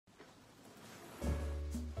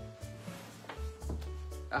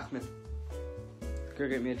Ahmed, go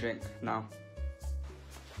get me a drink now.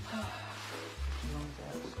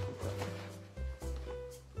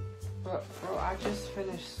 But bro, I just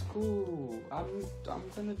finished school. I'm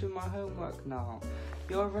gonna do my homework now.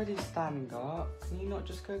 You're already standing up. Can you not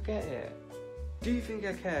just go get it? Do you think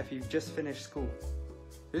I care if you've just finished school?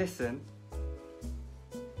 Listen.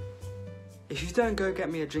 If you don't go get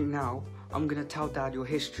me a drink now, I'm gonna tell Dad your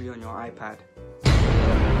history on your iPad.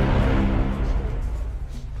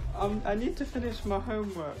 I need to finish my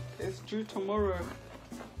homework. It's due tomorrow.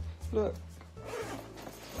 Look.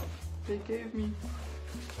 They gave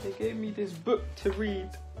me this book to read.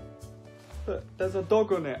 Look, there's a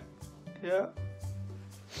dog on it. Yeah?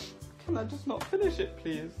 Can I just not finish it,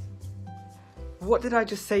 please? What did I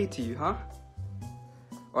just say to you, huh?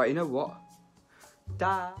 Alright, you know what?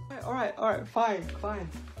 Dad. Alright, fine.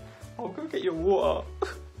 I'll go get your water.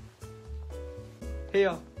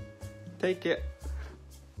 Here, take it.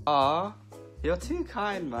 You're too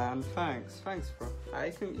kind, man. Thanks, bro.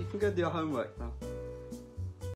 You can go do your homework now.